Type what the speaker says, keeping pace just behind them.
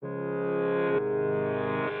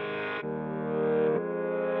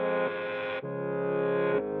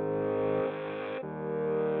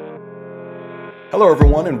Hello,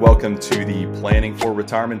 everyone, and welcome to the Planning for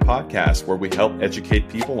Retirement podcast, where we help educate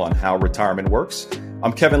people on how retirement works.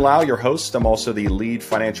 I'm Kevin Lau, your host. I'm also the lead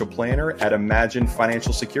financial planner at Imagine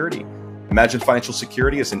Financial Security. Imagine Financial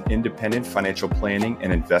Security is an independent financial planning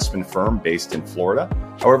and investment firm based in Florida.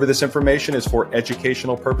 However, this information is for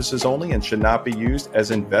educational purposes only and should not be used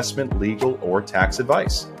as investment, legal, or tax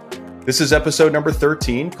advice. This is episode number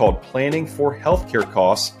 13, called Planning for Healthcare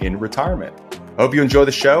Costs in Retirement. I hope you enjoy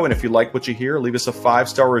the show, and if you like what you hear, leave us a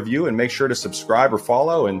 5-star review and make sure to subscribe or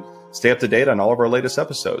follow and stay up to date on all of our latest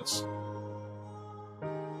episodes.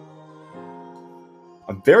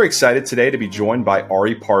 I'm very excited today to be joined by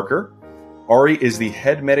Ari Parker. Ari is the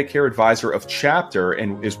head Medicare advisor of Chapter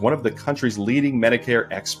and is one of the country's leading Medicare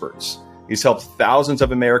experts. He's helped thousands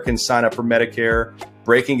of Americans sign up for Medicare,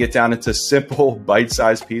 breaking it down into simple,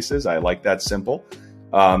 bite-sized pieces. I like that simple.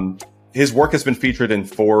 His work has been featured in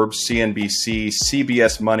Forbes, CNBC,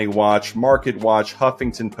 CBS Money Watch, Market Watch,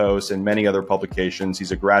 Huffington Post, and many other publications.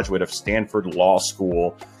 He's a graduate of Stanford Law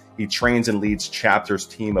School. He trains and leads Chapter's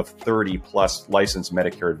team of 30-plus licensed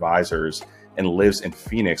Medicare advisors and lives in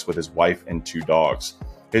Phoenix with his wife and 2 dogs.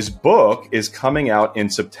 His book is coming out in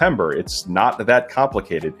September. It's Not That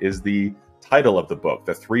Complicated is the title of the book,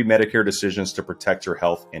 The 3 Medicare Decisions to Protect Your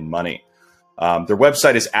Health and Money. Their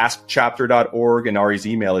website is askchapter.org, and Ari's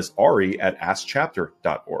email is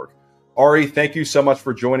ari@askchapter.org. Ari, thank you so much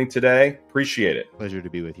for joining today. Appreciate it. Pleasure to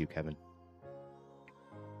be with you, Kevin.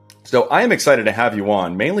 So I am excited to have you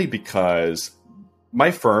on, mainly because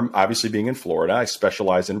my firm, obviously being in Florida, I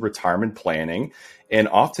specialize in retirement planning, and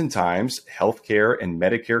oftentimes healthcare and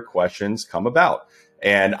Medicare questions come about.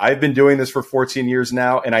 And I've been doing this for 14 years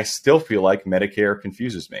now, and I still feel like Medicare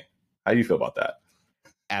confuses me. How do you feel about that?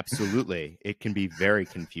 Absolutely. It can be very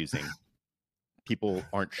confusing. People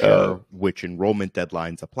aren't sure which enrollment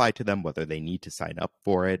deadlines apply to them, whether they need to sign up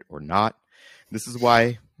for it or not. This is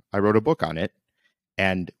why I wrote a book on it,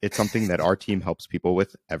 and it's something that our team helps people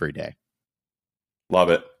with every day. Love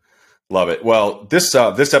it. Love it. Well, this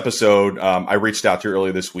episode, I reached out to you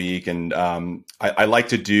earlier this week, and I like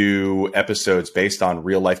to do episodes based on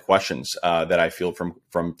real life questions that I field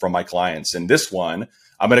from my clients. And this one,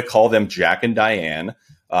 I'm going to call them Jack and Diane.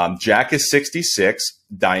 Jack is 66.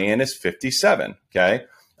 Diane is 57. Okay.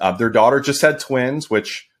 Their daughter just had twins,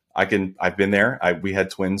 which I've been there. We had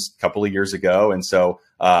twins a couple of years ago. And so,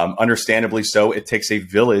 understandably so, it takes a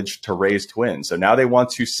village to raise twins. So now they want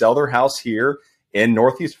to sell their house here in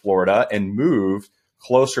Northeast Florida and move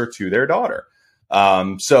closer to their daughter.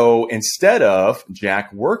 So instead of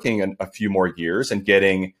Jack working a few more years and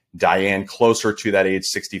getting Diane closer to that age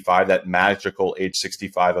 65, that magical age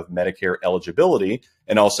 65 of Medicare eligibility,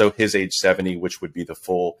 and also his age 70, which would be the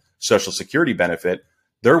full Social Security benefit,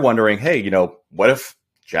 they're wondering, hey, what if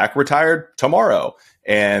Jack retired tomorrow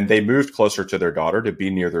and they moved closer to their daughter to be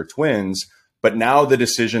near their twins? But now the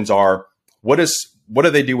decisions are, what do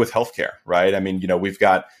they do with healthcare, right? I mean, we've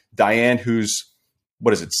got Diane who's,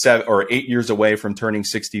 7 or 8 years away from turning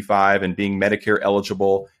 65 and being Medicare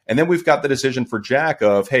eligible. And then we've got the decision for Jack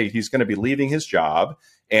of, hey, he's going to be leaving his job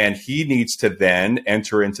and he needs to then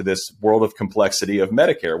enter into this world of complexity of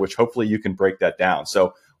Medicare, which hopefully you can break that down.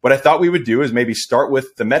 So what I thought we would do is maybe start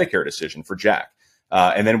with the Medicare decision for Jack.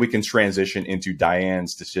 And then we can transition into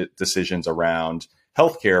Diane's decisions around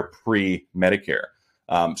healthcare pre-Medicare.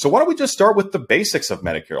 So why don't we just start with the basics of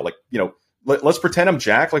Medicare? Let's pretend I'm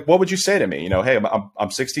Jack. What would you say to me? Hey, I'm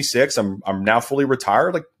 66. I'm now fully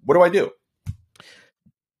retired. What do I do?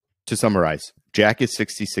 To summarize, Jack is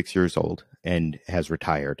 66 years old and has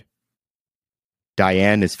retired.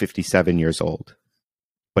 Diane is 57 years old,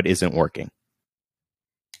 but isn't working.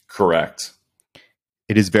 Correct.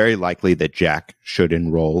 It is very likely that Jack should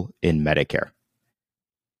enroll in Medicare.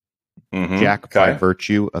 Jack, by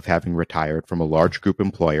virtue of having retired from a large group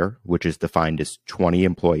employer, which is defined as 20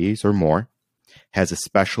 employees or more, has a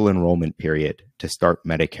special enrollment period to start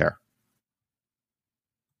Medicare.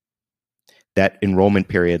 That enrollment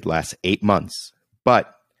period lasts 8 months,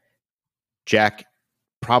 but Jack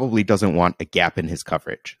probably doesn't want a gap in his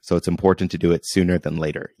coverage, so it's important to do it sooner than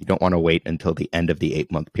later. You don't want to wait until the end of the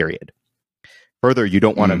 8-month period. Further, you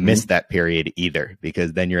don't want to miss that period either,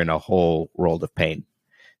 because then you're in a whole world of pain.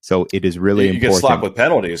 So it is really important. You get slapped with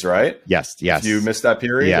penalties, right? Yes. If you miss that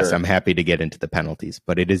period? Yes, or? I'm happy to get into the penalties,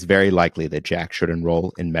 but it is very likely that Jack should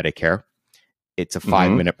enroll in Medicare. It's a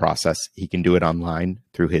 5-minute process. He can do it online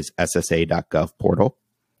through his SSA.gov portal.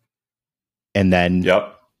 And then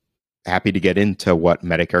happy to get into what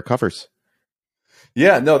Medicare covers.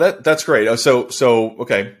 Yeah, no, that's great.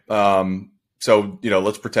 Okay. So,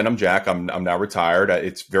 let's pretend I'm Jack. I'm now retired.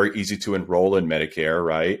 It's very easy to enroll in Medicare,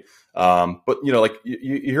 right? But like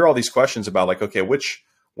you hear all these questions about like, okay, what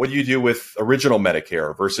do you do with original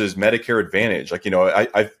Medicare versus Medicare Advantage? Like,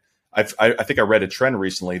 I think I read a trend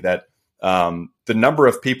recently that the number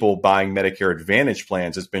of people buying Medicare Advantage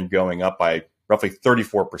plans has been going up by roughly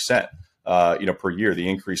 34%, per year, the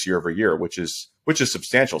increase year over year, which is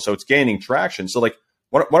substantial. So it's gaining traction. So like,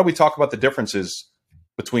 why don't we talk about the differences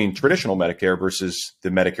between traditional Medicare versus the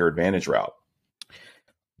Medicare Advantage route?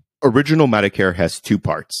 Original Medicare has two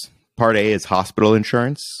parts. Part A is hospital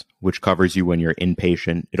insurance, which covers you when you're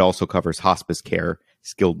inpatient. It also covers hospice care,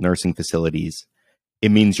 skilled nursing facilities.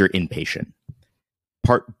 It means you're inpatient.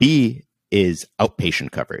 Part B is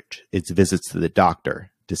outpatient coverage. It's visits to the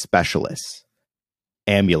doctor, to specialists,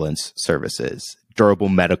 ambulance services, durable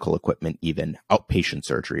medical equipment, even outpatient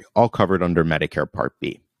surgery, all covered under Medicare Part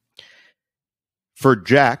B. For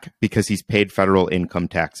Jack, because he's paid federal income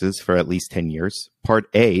taxes for at least 10 years, Part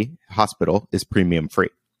A, hospital, is premium free.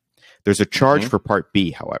 There's a charge for Part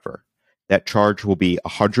B, however. That charge will be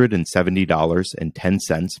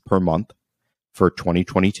 $170.10 per month for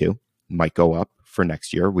 2022. Might go up for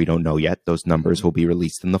next year. We don't know yet. Those numbers will be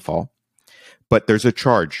released in the fall. But there's a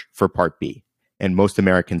charge for Part B, and most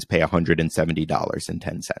Americans pay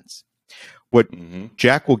 $170.10. What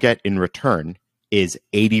Jack will get in return is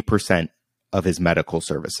 80% of his medical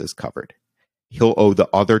services covered. He'll owe the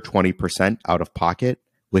other 20% out of pocket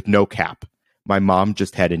with no cap. My mom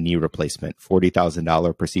just had a knee replacement,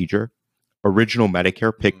 $40,000 procedure. Original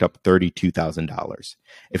Medicare picked up $32,000.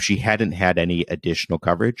 If she hadn't had any additional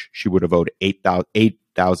coverage, she would have owed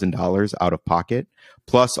 $8,000 out of pocket,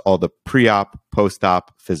 plus all the pre-op,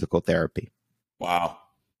 post-op physical therapy. Wow.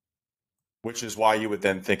 Which is why you would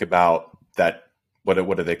then think about that, what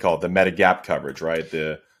do they call it? The Medigap coverage, right?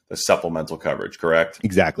 The supplemental coverage, correct?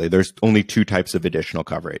 Exactly. There's only two types of additional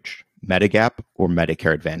coverage, Medigap or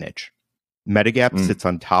Medicare Advantage. Medigap sits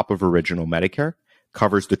on top of original Medicare,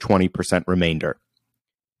 covers the 20% remainder.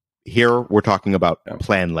 Here, we're talking about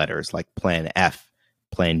plan letters like Plan F,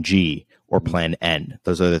 Plan G, or Plan N.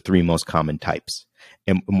 Those are the three most common types.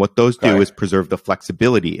 And what those do is preserve the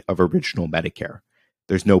flexibility of original Medicare.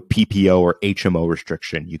 There's no PPO or HMO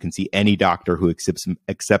restriction. You can see any doctor who accepts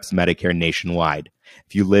Medicare nationwide.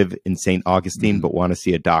 If you live in St. Augustine but want to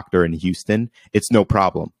see a doctor in Houston, it's no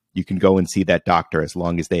problem. You can go and see that doctor as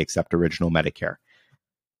long as they accept original Medicare.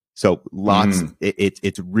 So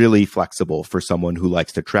it's really flexible for someone who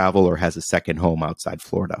likes to travel or has a second home outside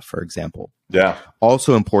Florida, for example. Yeah.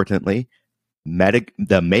 Also importantly,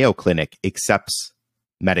 the Mayo Clinic accepts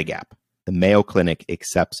Medigap. The Mayo Clinic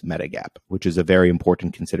accepts Medigap, which is a very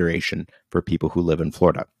important consideration for people who live in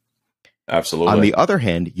Florida. Absolutely. On the other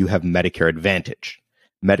hand, you have Medicare Advantage.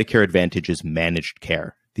 Medicare Advantage is managed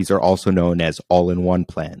care. These are also known as all-in-one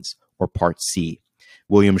plans or Part C.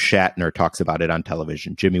 William Shatner talks about it on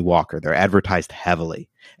television. Jimmy Walker. They're advertised heavily,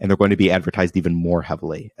 and they're going to be advertised even more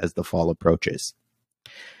heavily as the fall approaches.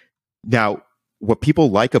 Now, what people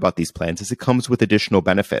like about these plans is it comes with additional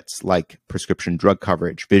benefits like prescription drug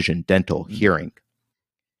coverage, vision, dental, hearing,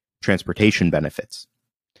 transportation benefits.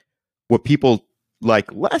 What people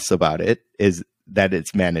like less about it is that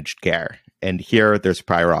it's managed care. And here there's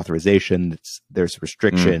prior authorization, there's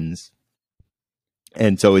restrictions.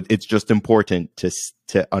 And so it's just important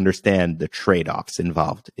to understand the trade-offs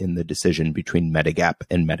involved in the decision between Medigap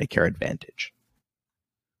and Medicare Advantage.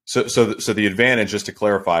 So the advantage, just to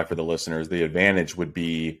clarify for the listeners, the advantage would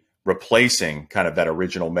be replacing kind of that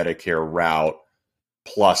original Medicare route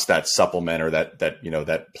plus that supplement or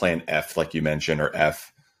that Plan F, like you mentioned, or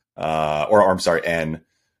F, N.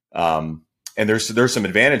 And there's some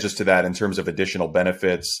advantages to that in terms of additional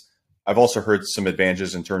benefits. I've also heard some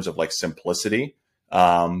advantages in terms of like simplicity,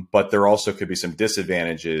 but there also could be some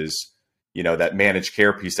disadvantages, that managed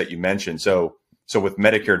care piece that you mentioned. So with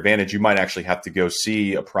Medicare Advantage, you might actually have to go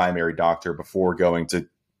see a primary doctor before going to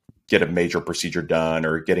get a major procedure done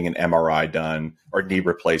or getting an MRI done or knee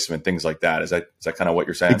replacement, things like that. Is that kind of what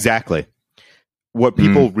you're saying? Exactly. What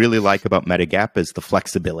people really like about Medigap is the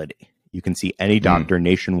flexibility. You can see any doctor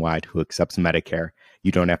nationwide who accepts Medicare.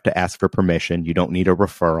 You don't have to ask for permission. You don't need a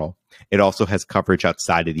referral. It also has coverage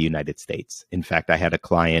outside of the United States. In fact, I had a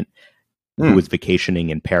client who was vacationing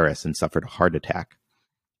in Paris and suffered a heart attack.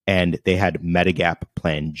 And they had Medigap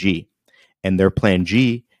Plan G. And their Plan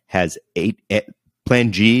G has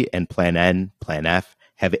Plan G and Plan N, Plan F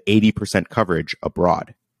have 80% coverage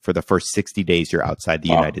abroad for the first 60 days you're outside the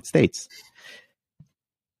United States.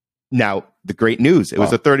 Now, the great news, it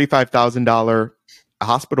was a $35,000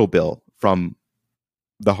 hospital bill from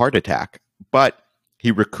the heart attack, but he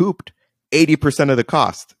recouped 80% of the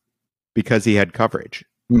cost because he had coverage.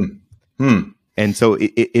 And so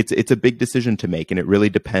it's a big decision to make, and it really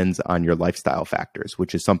depends on your lifestyle factors,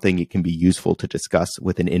 which is something it can be useful to discuss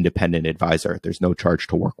with an independent advisor. There's no charge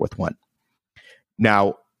to work with one.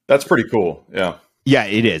 Now, that's pretty cool. Yeah. Yeah,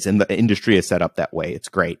 it is. And the industry is set up that way. It's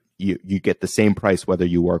great. You get the same price whether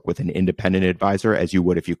you work with an independent advisor as you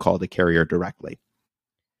would if you call the carrier directly.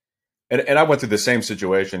 And I went through the same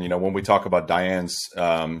situation. When we talk about Diane's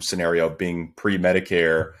scenario being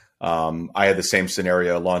pre-Medicare, I had the same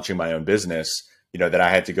scenario launching my own business, that I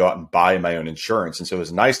had to go out and buy my own insurance. And so it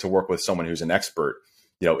was nice to work with someone who's an expert,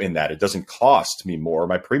 in that. It doesn't cost me more.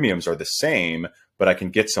 My premiums are the same, but I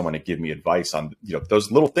can get someone to give me advice on,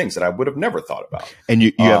 those little things that I would have never thought about. And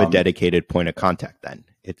you have a dedicated point of contact then.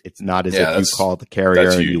 It's not as if you call the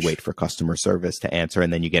carrier and you wait for customer service to answer,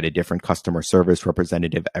 and then you get a different customer service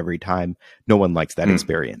representative every time. No one likes that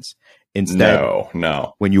experience. Instead,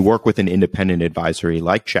 no. When you work with an independent advisory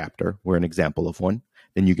like Chapter, we're an example of one,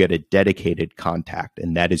 then you get a dedicated contact,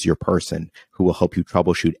 and that is your person who will help you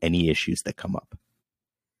troubleshoot any issues that come up.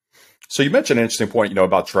 So you mentioned an interesting point,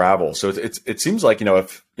 about travel. So it seems like,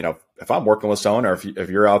 if I'm working with someone, or if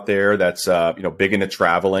you're out there that's, big into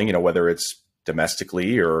traveling, whether it's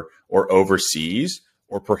domestically or overseas,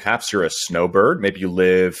 or perhaps you're a snowbird, maybe you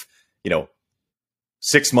live,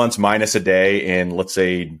 6 months minus a day in, let's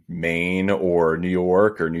say, Maine or New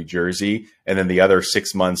York or New Jersey, and then the other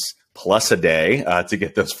 6 months plus a day to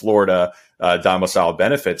get those Florida domicile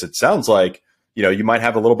benefits. It sounds like, you might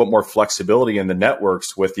have a little bit more flexibility in the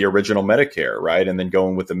networks with the original Medicare, right? And then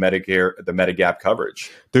going with the Medicare, the Medigap coverage.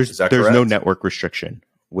 There's no network restriction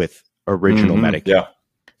with original Medicare. Yeah.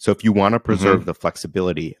 So if you want to preserve the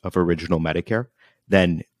flexibility of original Medicare,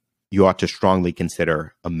 then you ought to strongly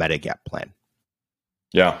consider a Medigap plan.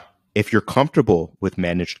 Yeah. If you're comfortable with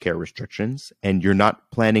managed care restrictions and you're not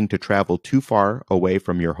planning to travel too far away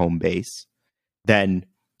from your home base, then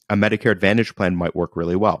a Medicare Advantage plan might work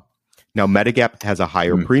really well. Now, Medigap has a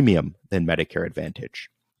higher premium than Medicare Advantage.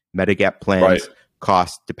 Medigap plans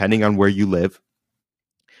cost, depending on where you live,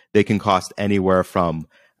 they can cost anywhere from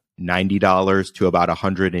 $90 to about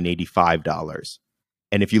 $185.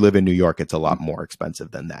 And if you live in New York, it's a lot more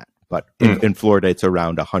expensive than that. But in Florida, it's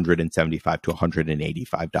around $175 to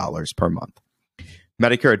 $185 per month.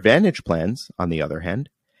 Medicare Advantage plans, on the other hand,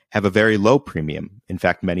 have a very low premium. In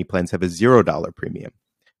fact, many plans have a $0 premium.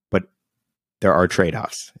 But there are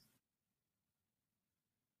trade-offs.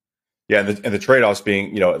 Yeah, and the trade-offs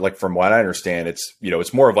being, like from what I understand,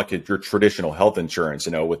 it's more of like your traditional health insurance,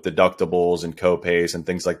 with deductibles and co-pays and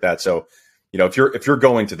things like that. So, if you're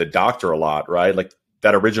going to the doctor a lot, right, like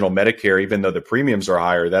that original Medicare, even though the premiums are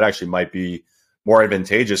higher, that actually might be more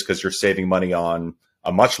advantageous because you're saving money on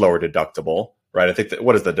a much lower deductible, right? I think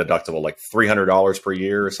what is the deductible, like $300 per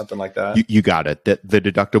year or something like that? You got it. The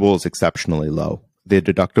deductible is exceptionally low. The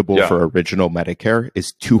deductible for original Medicare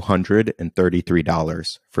is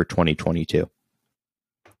 $233 for 2022.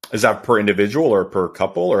 Is that per individual or per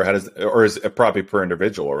couple, or is it probably per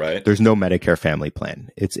individual, right? There's no Medicare family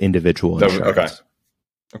plan. It's individual insurance.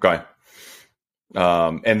 Okay.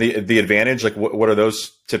 And the Advantage, like what are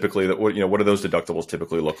those typically? What do those deductibles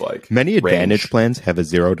typically look like? Many Advantage plans have a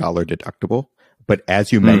 $0 deductible, but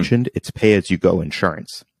as you mentioned, it's pay as you go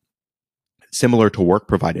insurance, similar to work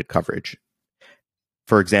provided coverage.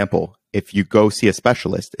 For example, if you go see a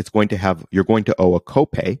specialist, you're going to owe a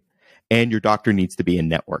copay, and your doctor needs to be in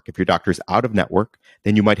network. If your doctor's out of network,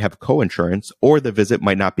 then you might have co-insurance, or the visit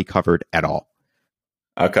might not be covered at all.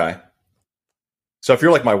 Okay. So if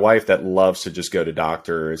you're like my wife that loves to just go to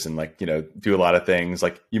doctors and do a lot of things,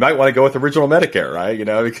 like you might want to go with original Medicare, right?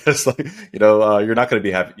 Because you're not going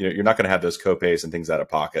to you're not going to have those copays and things out of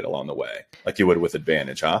pocket along the way, like you would with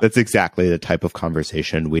Advantage, huh? That's exactly the type of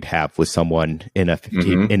conversation we'd have with someone in a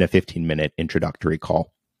 15-minute introductory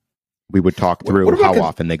call. We would talk through how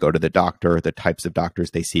often they go to the doctor, the types of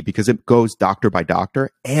doctors they see, because it goes doctor by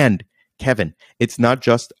doctor. And Kevin, it's not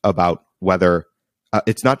just about whether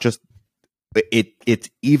it's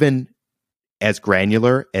even as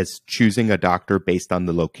granular as choosing a doctor based on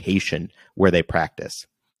the location where they practice.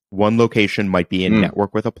 One location might be in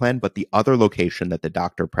network with a plan, but the other location that the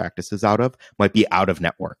doctor practices out of might be out of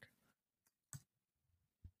network.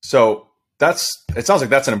 So it sounds like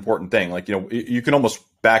that's an important thing. Like, you can almost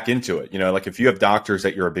back into it, like if you have doctors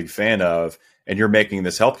that you're a big fan of and you're making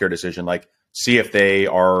this healthcare decision, like see if they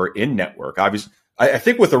are in network. Obviously, I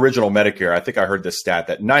think with original Medicare, I think I heard this stat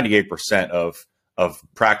that 98% of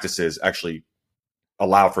practices actually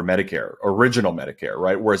allow for Medicare, original Medicare,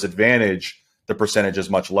 right? Whereas Advantage, the percentage is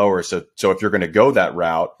much lower. So if you're going to go that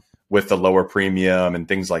route with the lower premium and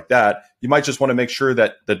things like that, you might just want to make sure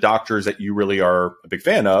that the doctors that you really are a big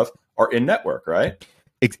fan of are in network, right?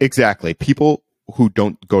 Exactly. People who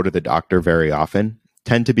don't go to the doctor very often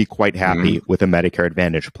tend to be quite happy with a Medicare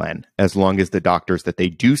Advantage plan, as long as the doctors that they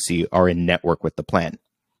do see are in network with the plan.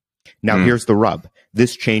 Now, here's the rub.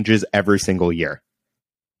 This changes every single year.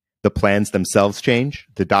 The plans themselves change.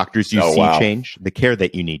 The doctors you see change. The care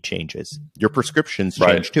that you need changes. Your prescriptions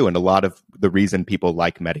change too. And a lot of the reason people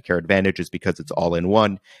like Medicare Advantage is because it's all in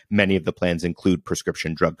one. Many of the plans include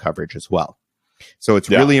prescription drug coverage as well. So it's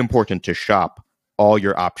really important to shop all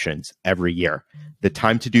your options every year. The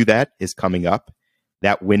time to do that is coming up.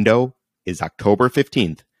 That window is October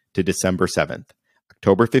 15th to December 7th.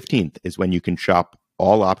 October 15th is when you can shop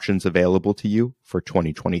all options available to you for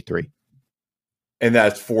 2023. And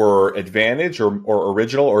that's for Advantage or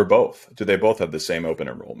Original or both? Do they both have the same open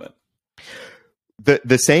enrollment?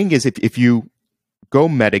 The saying is if you go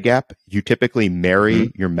Medigap, you typically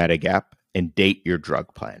marry your Medigap and date your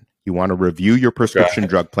drug plan. You want to review your prescription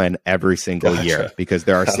drug plan every single year because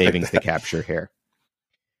there are savings to capture here.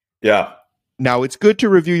 Yeah. Now, it's good to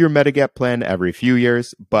review your Medigap plan every few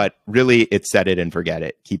years, but really it's set it and forget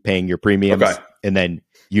it. Keep paying your premiums and then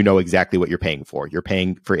you know exactly what you're paying for. You're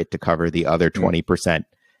paying for it to cover the other 20%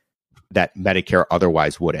 that Medicare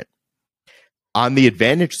otherwise wouldn't. On the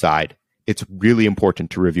Advantage side, it's really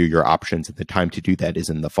important to review your options, and the time to do that is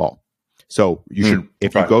in the fall. So you should,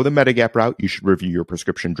 if you go the Medigap route, you should review your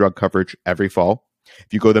prescription drug coverage every fall.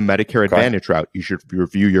 If you go the Medicare Advantage route, you should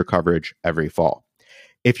review your coverage every fall.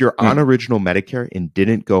 If you're on Original Medicare and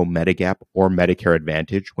didn't go Medigap or Medicare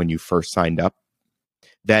Advantage when you first signed up,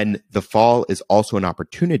 then the fall is also an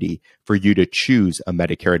opportunity for you to choose a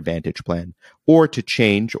Medicare Advantage plan or to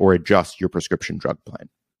change or adjust your prescription drug plan.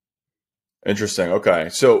 Interesting. Okay.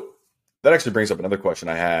 So that actually brings up another question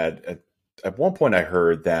I had. At one point, I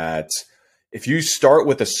heard that if you start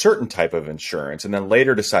with a certain type of insurance and then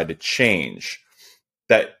later decide to change,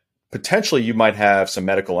 that potentially you might have some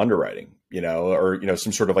medical underwriting, or,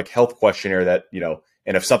 some sort of like health questionnaire that,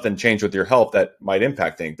 and if something changed with your health, that might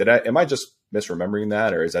impact things. Am I just misremembering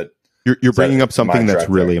that? Or is that... You're bringing up something that's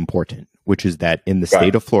really important, which is that in the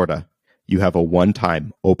state of Florida, you have a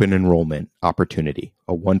one-time open enrollment opportunity,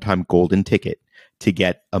 a one-time golden ticket to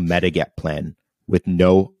get a Medigap plan with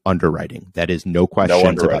no underwriting. That is no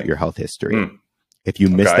questions about your health history. If you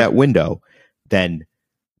miss that window, then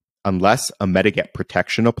unless a Medigap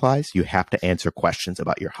protection applies, you have to answer questions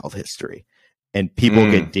about your health history. And people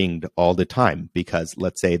get dinged all the time because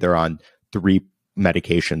let's say they're on 3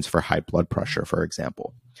 medications for high blood pressure, for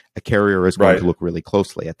example. A carrier is going to look really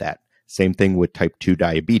closely at that. Same thing with type 2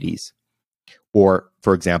 diabetes. Or,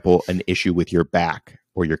 for example, an issue with your back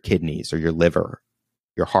or your kidneys or your liver,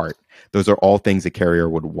 your heart. Those are all things a carrier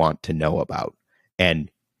would want to know about.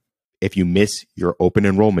 And if you miss your open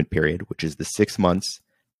enrollment period, which is the 6 months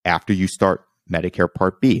after you start Medicare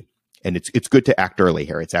Part B, and it's good to act early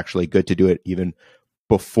here. It's actually good to do it even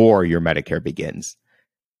before your Medicare begins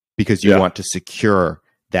because you want to secure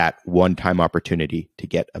that one-time opportunity to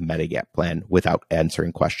get a Medigap plan without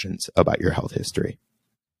answering questions about your health history.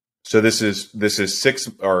 So this is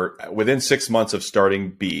within 6 months of starting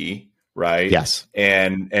B, right? Yes.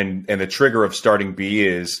 And the trigger of starting B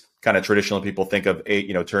is kind of traditionally people think of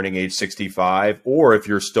turning age 65, or if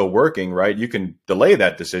you're still working, right, you can delay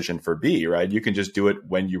that decision for B, right? You can just do it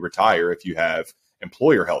when you retire if you have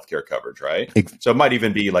employer healthcare coverage, right? So it might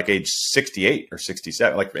even be like age 68 or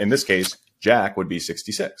 67. Like in this case, Jack would be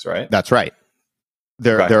 66, right? That's right.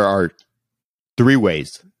 There are 3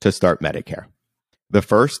 ways to start Medicare. The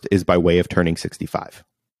first is by way of turning 65.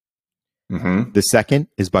 The second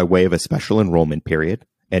is by way of a special enrollment period.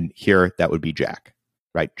 And here that would be Jack.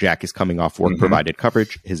 Right. Jack is coming off work provided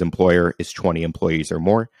coverage. His employer is 20 employees or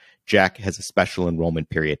more. Jack has a special enrollment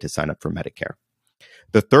period to sign up for Medicare.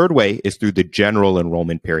 The third way is through the general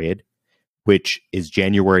enrollment period, which is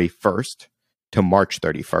January 1st to March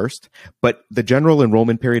 31st. But the general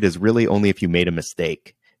enrollment period is really only if you made a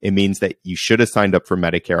mistake. It means that you should have signed up for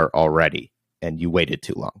Medicare already and you waited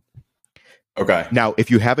too long. Okay. Now,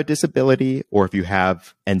 if you have a disability or if you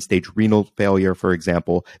have end-stage renal failure, for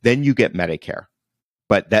example, then you get Medicare.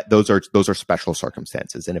 But those are special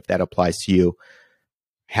circumstances. And if that applies to you,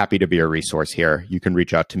 happy to be a resource here. You can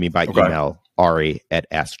reach out to me by email,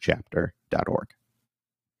 ari@askchapter.org.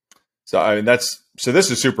 So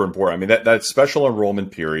this is super important. I mean, that special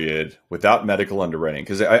enrollment period without medical underwriting,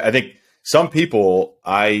 because I think some people,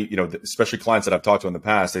 especially clients that I've talked to in the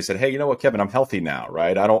past, they said, hey, you know what, Kevin, I'm healthy now,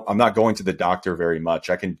 right? I'm not going to the doctor very much.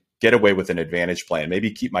 I can get away with an Advantage plan,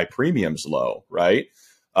 maybe keep my premiums low, right?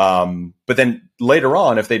 But then later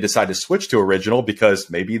on, if they decide to switch to Original because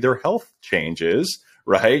maybe their health changes,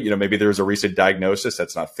 right? Maybe there's a recent diagnosis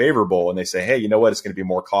that's not favorable, and they say, hey, you know what? It's going to be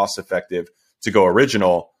more cost effective to go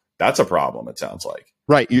original. That's a problem, it sounds like.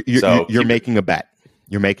 Right. You're making a bet.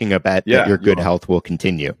 You're making a bet that your good health will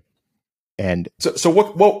continue. And so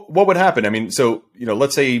what would happen? I mean, so,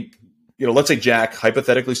 let's say Jack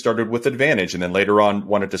hypothetically started with Advantage and then later on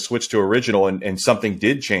wanted to switch to Original, and something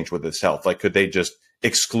did change with his health. Like, could they just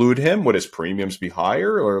exclude him? Would his premiums be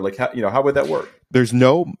higher, or like, how would that work? There's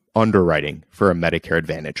no underwriting for a Medicare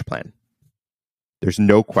Advantage plan. There's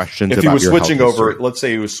no questions about your health history. If he was switching over, let's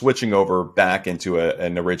say he was switching over back into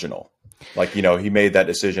an Original. Like, he made that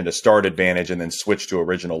decision to start Advantage and then switch to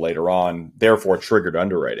Original later on, therefore triggered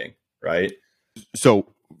underwriting, right? So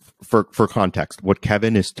for context, what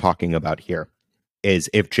Kevin is talking about here is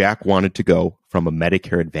if Jack wanted to go from a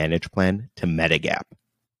Medicare Advantage plan to Medigap,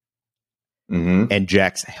 and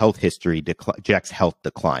Jack's health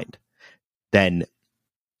declined, then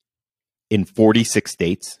in 46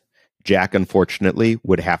 states, Jack, unfortunately,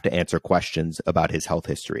 would have to answer questions about his health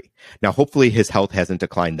history. Now, hopefully his health hasn't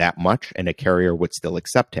declined that much and a carrier would still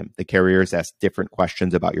accept him. The carriers ask different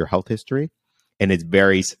questions about your health history, and it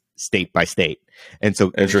varies state by state. And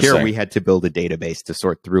so here we had to build a database to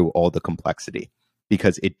sort through all the complexity,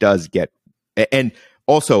 because it does get, and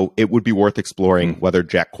also it would be worth exploring whether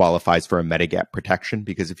Jack qualifies for a Medigap protection,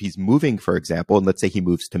 because if he's moving, for example, and let's say he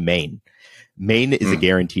moves to Maine is a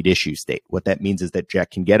guaranteed issue state. What that means is that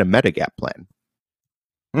Jack can get a Medigap plan.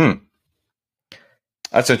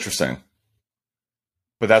 That's interesting.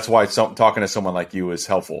 But that's why talking to someone like you is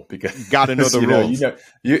helpful, because you got to know the rules.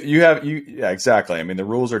 Yeah, exactly. I mean, the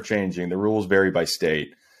rules are changing. The rules vary by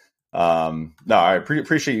state. No, I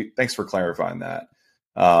appreciate you. Thanks for clarifying that.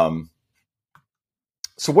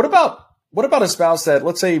 So what about a spouse that,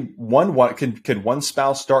 let's say could one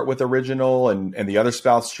spouse start with Original and the other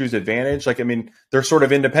spouse choose Advantage? Like, I mean, they're sort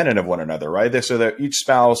of independent of one another, right? So that each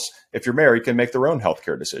spouse, if you're married, can make their own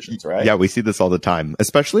healthcare decisions, right? Yeah, we see this all the time,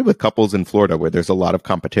 especially with couples in Florida where there's a lot of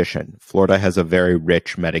competition. Florida has a very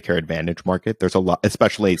rich Medicare Advantage market. There's a lot,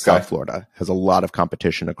 especially South Florida has a lot of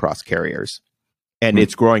competition across carriers. And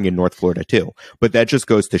it's growing in North Florida too. But that just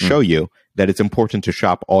goes to show you that it's important to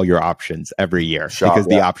shop all your options every year, because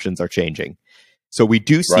the options are changing. So we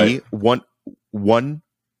do see one,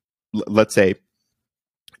 let's say,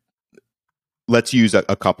 let's use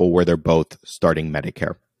a couple where they're both starting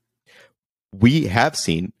Medicare. We have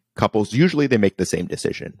seen couples, usually they make the same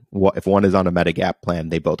decision. If one is on a Medigap plan,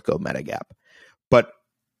 they both go Medigap. But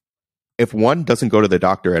if one doesn't go to the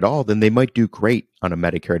doctor at all, then they might do great on a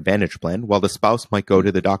Medicare Advantage plan, while the spouse might go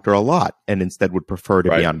to the doctor a lot and instead would prefer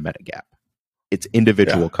to be on Medigap. It's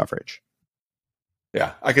individual coverage.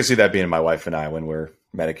 Yeah, I can see that being my wife and I when we're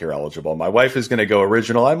Medicare eligible. My wife is going to go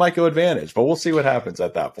Original. I might go Advantage, but we'll see what happens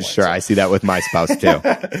at that point. Sure, so. I see that with my spouse too.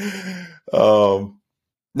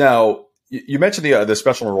 Now, you mentioned the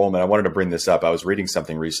special enrollment. I wanted to bring this up. I was reading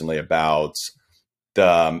something recently about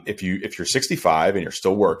if you're 65 and you're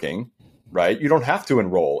still working, right? You don't have to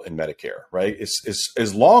enroll in Medicare, right?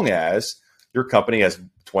 As long as your company has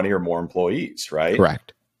 20 or more employees, right?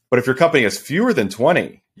 Correct. But if your company has fewer than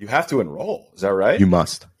 20, you have to enroll. Is that right? You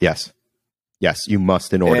must. Yes. Yes, you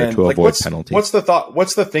must in order to avoid penalties. What's the thought?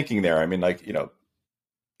 What's the thinking there? I mean, I don't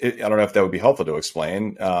know if that would be helpful to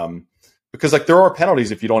explain. Because there are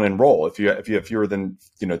penalties if you don't enroll, if you have fewer than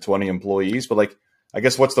 20 employees, but I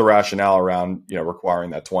guess what's the rationale around requiring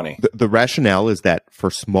that 20? The rationale is that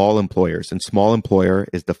for small employers, and small employer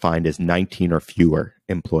is defined as 19 or fewer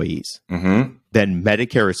employees, then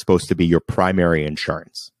Medicare is supposed to be your primary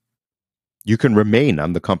insurance. You can remain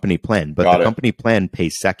on the company plan, but the company plan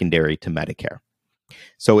pays secondary to Medicare.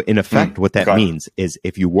 So in effect, what that means is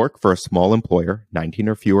if you work for a small employer, 19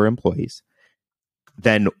 or fewer employees,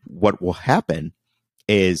 then what will happen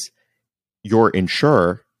is your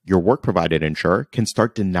insurer, your work provided insurer, can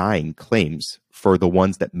start denying claims for the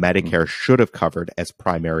ones that Medicare should have covered as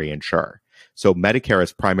primary insurer. So Medicare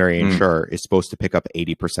as primary insurer is supposed to pick up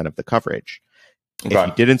 80% of the coverage. If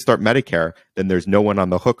you didn't start Medicare, then there's no one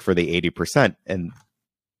on the hook for the 80%, and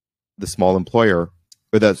the small employer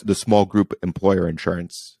or the small group employer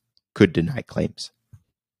insurance could deny claims.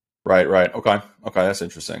 Right. Okay, that's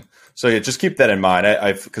interesting. So yeah, just keep that in mind.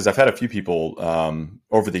 Because I've had a few people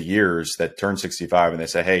over the years that turn 65 and they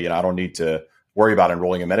say, hey, I don't need to worry about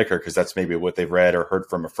enrolling in Medicare because that's maybe what they've read or heard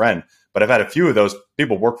from a friend. But I've had a few of those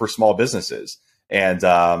people work for small businesses, and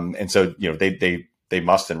so they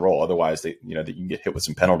must enroll. Otherwise, you can get hit with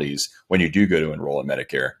some penalties when you do go to enroll in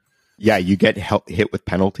Medicare. Yeah, you get hit with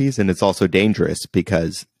penalties, and it's also dangerous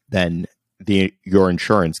because then your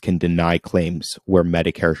insurance can deny claims where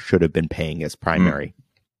Medicare should have been paying as primary.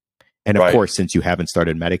 And of course, since you haven't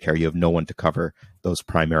started Medicare, you have no one to cover those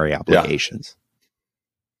primary obligations.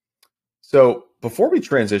 So before we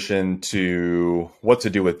transition to what to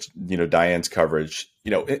do with, Diane's coverage,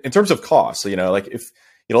 in terms of costs, like if,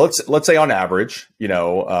 let's say on average, I'm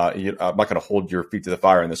not going to hold your feet to the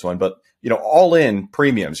fire in this one, but, all in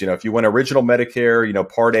premiums, if you went original Medicare,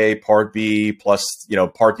 Part A, Part B, plus,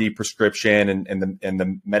 Part D prescription and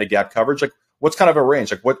the Medigap coverage, like what's kind of a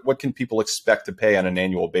range? Like what can people expect to pay on an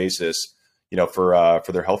annual basis, for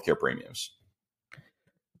their healthcare premiums?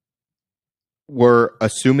 We're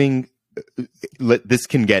assuming this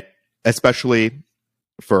can get, especially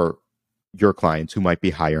for your clients who might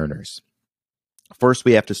be high earners. First,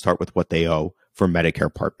 we have to start with what they owe for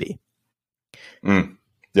Medicare Part B.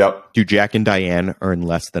 Yep. Do Jack and Diane earn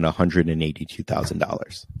less than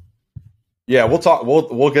 $182,000? Yeah, we'll talk.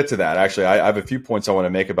 We'll get to that. Actually, I have a few points I want to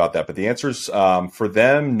make about that, but the answer is for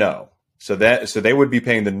them, no. So they would be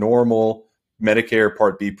paying the normal Medicare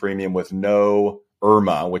Part B premium with no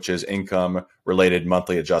IRMA, which is income related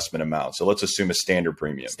monthly adjustment amount. So let's assume a standard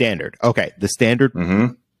premium. Standard. Okay. The standard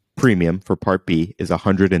premium for Part B is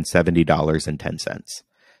 $170.10.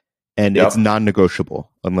 And it's non-negotiable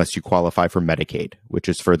unless you qualify for Medicaid, which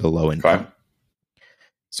is for the low income. Okay.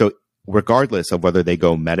 So regardless of whether they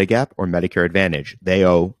go Medigap or Medicare Advantage, they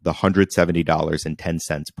owe the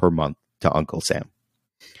 $170.10 per month to Uncle Sam.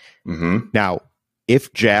 Now,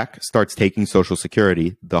 if Jack starts taking Social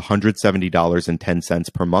Security, the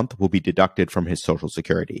 $170.10 per month will be deducted from his Social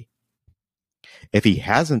Security. If he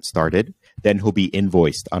hasn't started, then he'll be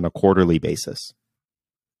invoiced on a quarterly basis.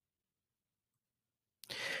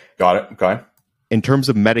 Got it. Okay. In terms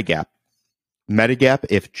of Medigap,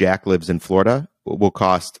 if Jack lives in Florida, will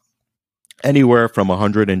cost anywhere from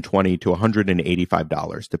 $120 to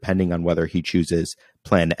 $185, depending on whether he chooses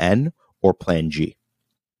Plan N or Plan G.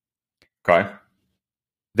 Okay.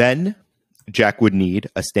 Then Jack would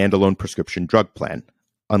need a standalone prescription drug plan,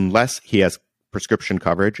 unless he has prescription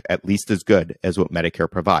coverage at least as good as what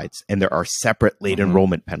Medicare provides. And there are separate late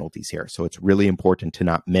enrollment penalties here. So it's really important to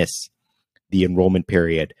not miss the enrollment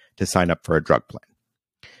period to sign up for a drug plan.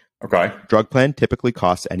 Okay. Drug plan typically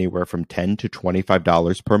costs anywhere from $10 to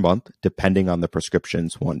 $25 per month, depending on the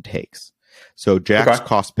prescriptions one takes. So Jack's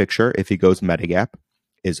cost picture, if he goes Medigap,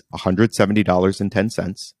 is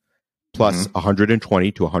 $170.10 plus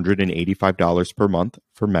 $120 to $185 per month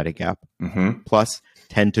for Medigap, plus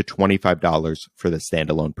 $10 to $25 for the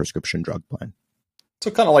standalone prescription drug plan.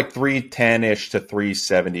 So kind of like $310-ish to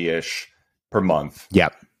 $370-ish per month.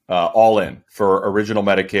 Yep. All in for original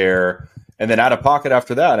Medicare. And then out of pocket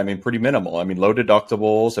after that, I mean, pretty minimal. I mean, low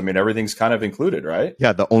deductibles. I mean, everything's kind of included, right?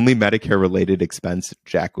 Yeah. The only Medicare related expense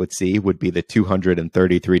Jack would see would be the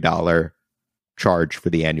 $233 charge for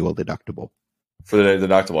the annual deductible. For the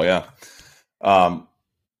deductible, yeah.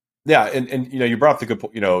 Yeah, and you brought up the good,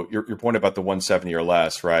 your point about the 170 or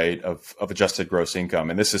less, right, of adjusted gross income.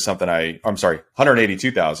 And this is something I'm sorry,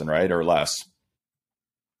 182,000, right, or less.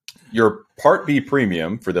 Your Part B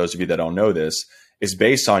premium, for those of you that don't know this, is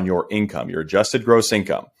based on your income, your adjusted gross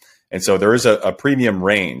income. And so there is a premium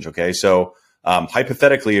range, okay? So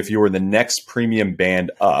hypothetically, if you were in the next premium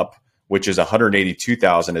band up, which is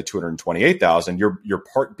 182,000 to 228,000, your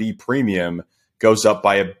Part B premium goes up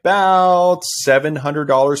by about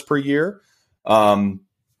 $700 per year. Then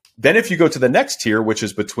if you go to the next tier, which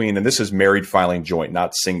is between, and this is married filing joint,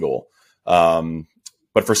 not single,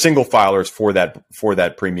 but for single filers for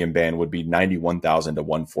that premium band would be 91,000 to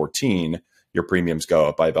 114. Your premiums go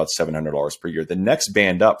up by about $700 per year. The next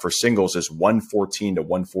band up for singles is 114 to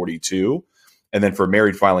 142. And then for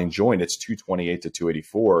married filing joint, it's 228 to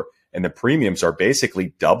 284. And the premiums are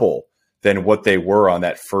basically double than what they were on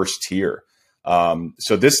that first tier.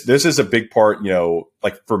 So this is a big part,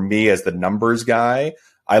 like for me as the numbers guy,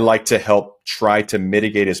 I like to help try to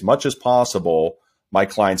mitigate as much as possible my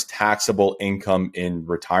clients' taxable income in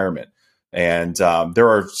retirement. And there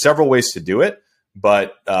are several ways to do it,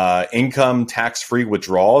 but income tax-free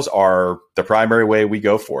withdrawals are the primary way we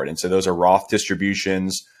go for it. And so those are Roth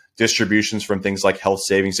distributions from things like health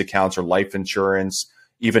savings accounts or life insurance,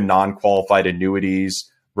 even non-qualified annuities.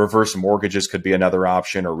 Reverse mortgages could be another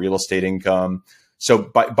option, or real estate income. So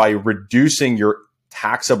by reducing your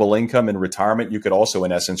taxable income in retirement, you could also,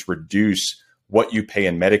 in essence, reduce what you pay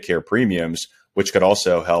in Medicare premiums, which could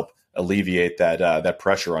also help alleviate that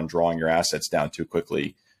pressure on drawing your assets down too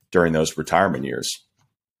quickly during those retirement years.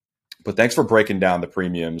 But thanks for breaking down the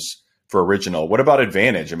premiums for original. What about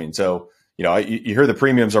Advantage? I mean, so you hear the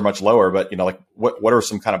premiums are much lower, but like what are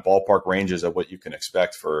some kind of ballpark ranges of what you can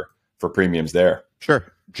expect for premiums there?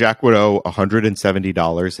 Sure. Jack would owe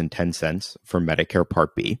 $170.10 for Medicare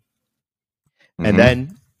Part B. And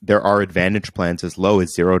then there are Advantage plans as low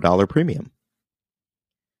as $0 premium.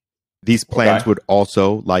 These plans would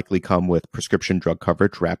also likely come with prescription drug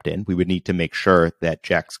coverage wrapped in. We would need to make sure that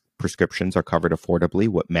Jack's prescriptions are covered affordably.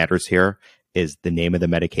 What matters here is the name of the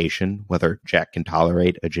medication, whether Jack can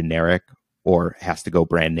tolerate a generic or has to go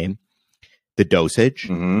brand name, the dosage,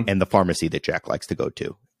 and the pharmacy that Jack likes to go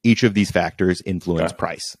to. Each of these factors influence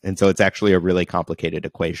price. And so it's actually a really complicated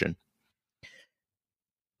equation.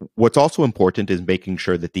 What's also important is making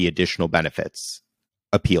sure that the additional benefits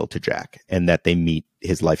appeal to Jack and that they meet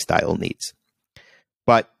his lifestyle needs.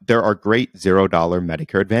 But there are great $0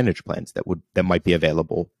 Medicare Advantage plans that might be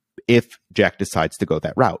available if Jack decides to go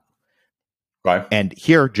that route. Right. And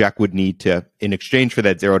here Jack would need to, in exchange for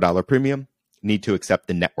that $0 premium, need to accept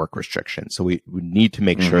the network restriction. So we need to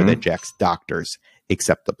make sure that Jack's doctors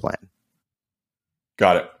accept the plan.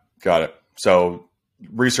 Got it. So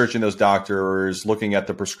researching those doctors, looking at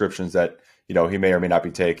the prescriptions that he may or may not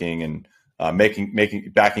be taking, and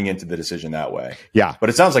backing into the decision that way. Yeah. But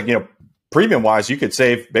it sounds like, premium wise, you could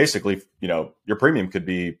save basically, your premium could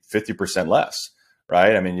be 50% less,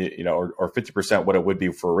 right? I mean, or 50% what it would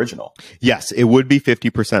be for original. Yes, it would be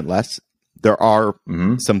 50% less. There are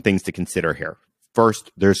some things to consider here.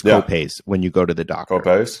 First, there's copays when you go to the doctor.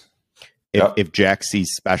 Copays. If Jack sees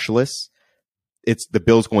specialists, the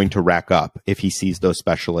bill's going to rack up if he sees those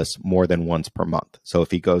specialists more than once per month. So if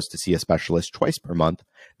he goes to see a specialist twice per month,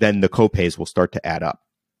 then the copays will start to add up.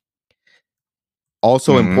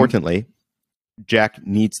 Also, importantly, Jack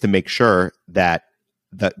needs to make sure that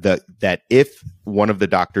that if one of the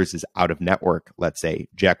doctors is out of network, let's say,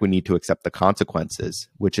 Jack would need to accept the consequences,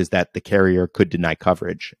 which is that the carrier could deny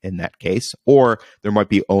coverage in that case, or there might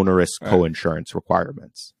be onerous co-insurance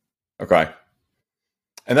requirements. Okay.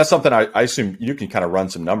 And that's something I assume you can kind of run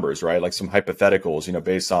some numbers, right? Like some hypotheticals,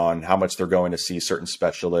 based on how much they're going to see certain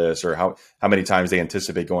specialists, or how many times they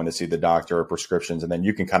anticipate going to see the doctor, or prescriptions. And then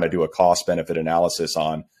you can kind of do a cost benefit analysis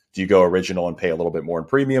on, do you go original and pay a little bit more in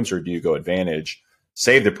premiums, or do you go Advantage,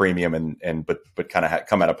 save the premium but kind of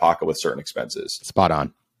come out of pocket with certain expenses? Spot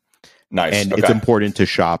on. Nice. And it's important to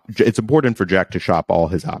shop. It's important for Jack to shop all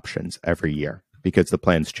his options every year because the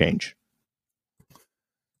plans change.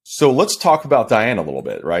 So let's talk about Diane a little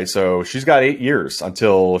bit, right? So she's got 8 years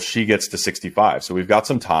until she gets to 65. So we've got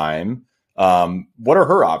some time. What are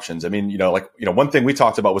her options? I mean, one thing we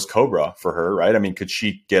talked about was Cobra for her, right? I mean, could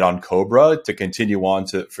she get on Cobra to continue on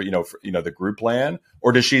for the group plan,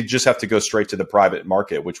 or does she just have to go straight to the private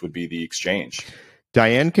market, which would be the exchange?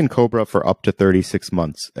 Diane can Cobra for up to 36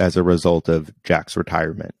 months as a result of Jack's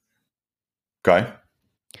retirement.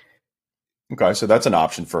 Okay, so that's an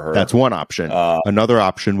option for her. That's one option. Another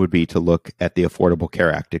option would be to look at the Affordable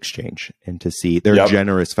Care Act exchange and to see there are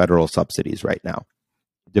generous federal subsidies right now.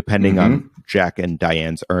 Depending on Jack and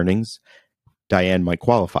Diane's earnings, Diane might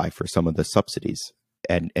qualify for some of the subsidies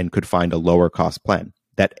and could find a lower cost plan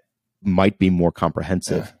that might be more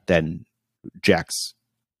comprehensive than Jack's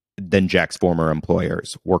former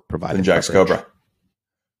employer's work provider. Than Jack's Cobra.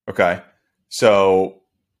 Okay, so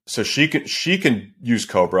she can use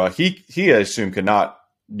Cobra. He I assume cannot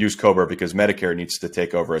use Cobra because Medicare needs to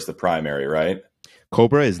take over as the primary, right?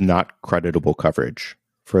 Cobra is not creditable coverage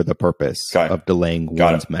for the purpose of delaying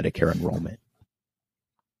one's Medicare enrollment.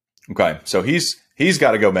 Okay, so he's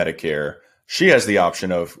got to go Medicare. She has the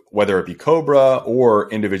option of whether it be Cobra or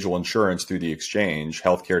individual insurance through the exchange,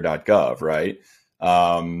 healthcare.gov, right?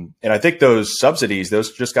 And I think those subsidies,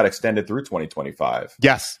 those just got extended through 2025.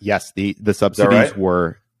 Yes. The subsidies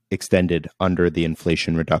were extended under the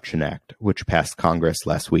Inflation Reduction Act, which passed Congress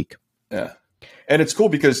last week. Yeah. And it's cool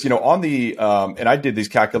because, on the, and I did these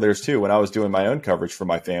calculators too, when I was doing my own coverage for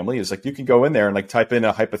my family, is like, you can go in there and like type in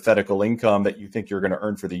a hypothetical income that you think you're going to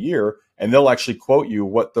earn for the year. And they'll actually quote you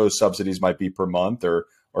what those subsidies might be per month or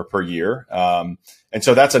per year. And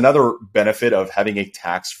so that's another benefit of having a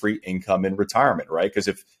tax-free income in retirement, right? Because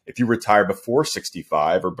if you retire before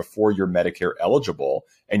 65 or before you're Medicare eligible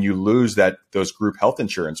and you lose those group health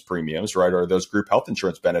insurance premiums, right, or those group health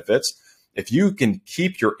insurance benefits, if you can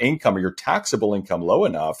keep your income or your taxable income low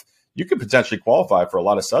enough, you could potentially qualify for a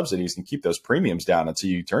lot of subsidies and keep those premiums down until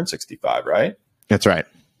you turn 65, right? That's right.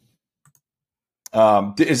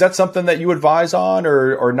 Is that something that you advise on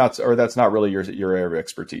or not, or that's not really your area of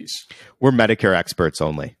expertise? We're Medicare experts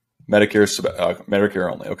only.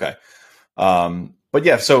 Medicare only. Okay. But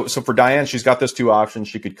yeah, so for Diane, she's got those two options.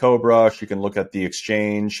 She could Cobra, she can look at the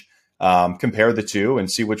exchange, compare the two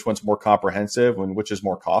and see which one's more comprehensive and which is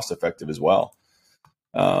more cost effective as well.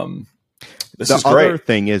 This is great. The other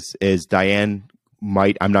thing is Diane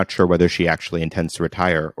might, I'm not sure whether she actually intends to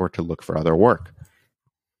retire or to look for other work.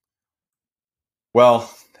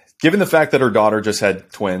 Well, given the fact that her daughter just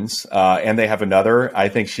had twins and they have another, I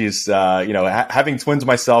think she's, having twins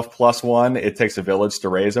myself plus one, it takes a village to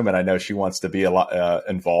raise them. And I know she wants to be a lot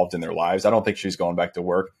involved in their lives. I don't think she's going back to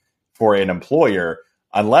work for an employer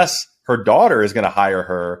unless her daughter is going to hire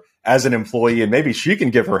her as an employee, and maybe she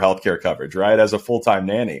can give her healthcare coverage, right, as a full-time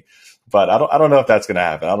nanny. But I don't know if that's going to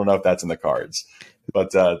happen. I don't know if that's in the cards.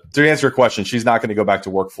 But to answer your question, she's not going to go back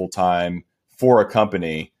to work full-time for a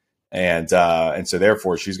company. And so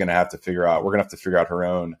therefore she's going to have to figure out, we're going to have to figure out her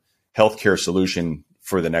own healthcare solution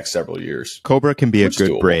for the next several years. Cobra can be a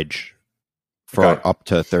good bridge for up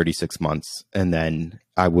to 36 months. And then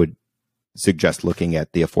I would suggest looking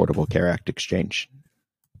at the Affordable Care Act exchange.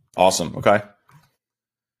 Awesome. Okay.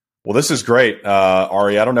 Well, this is great.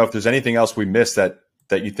 Ari, I don't know if there's anything else we missed that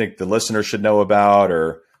you think the listeners should know about,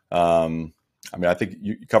 or, I think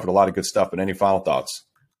you covered a lot of good stuff, but any final thoughts?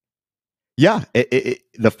 Yeah,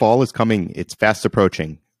 the fall is coming. It's fast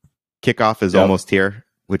approaching. Kickoff is almost here,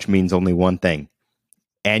 which means only one thing: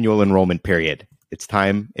 annual enrollment period. It's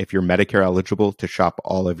time, if you're Medicare eligible, to shop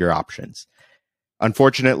all of your options.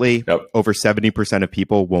 Unfortunately, over 70% of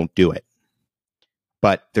people won't do it.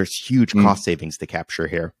 But there's huge cost savings to capture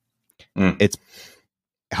here. It's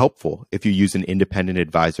helpful if you use an independent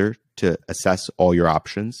advisor to assess all your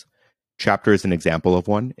options. Chapter is an example of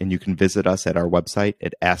one, and you can visit us at our website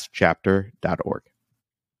at askchapter.org.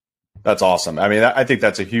 That's awesome. I mean, I think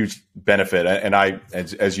that's a huge benefit. And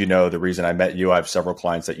as you know, the reason I met you, I have several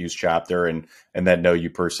clients that use Chapter and that know you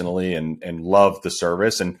personally and love the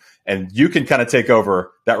service. And you can kind of take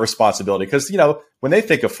over that responsibility because, when they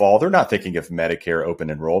think of fall, they're not thinking of Medicare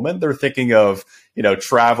open enrollment. They're thinking of,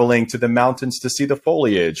 traveling to the mountains to see the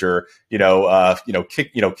foliage, or,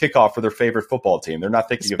 kick off for their favorite football team. They're not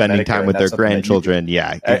thinking spending of Medicare, time with their grandchildren.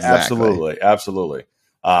 Yeah, exactly. Absolutely.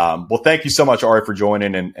 Well, thank you so much, Ari, for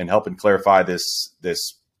joining and helping clarify this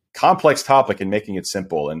complex topic and making it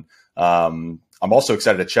simple. And I'm also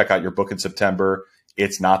excited to check out your book in September.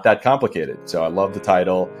 It's not that complicated. So I love the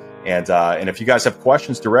title. And if you guys have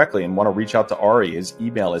questions directly and want to reach out to Ari, his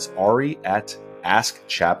email is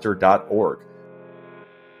ari@askchapter.org.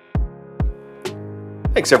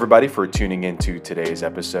 Thanks, everybody, for tuning into today's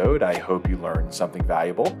episode. I hope you learned something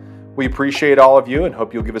valuable. We appreciate all of you and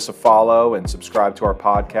hope you'll give us a follow and subscribe to our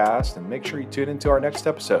podcast, and make sure you tune into our next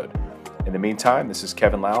episode. In the meantime, this is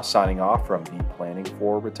Kevin Lau signing off from the Planning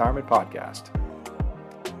for Retirement podcast.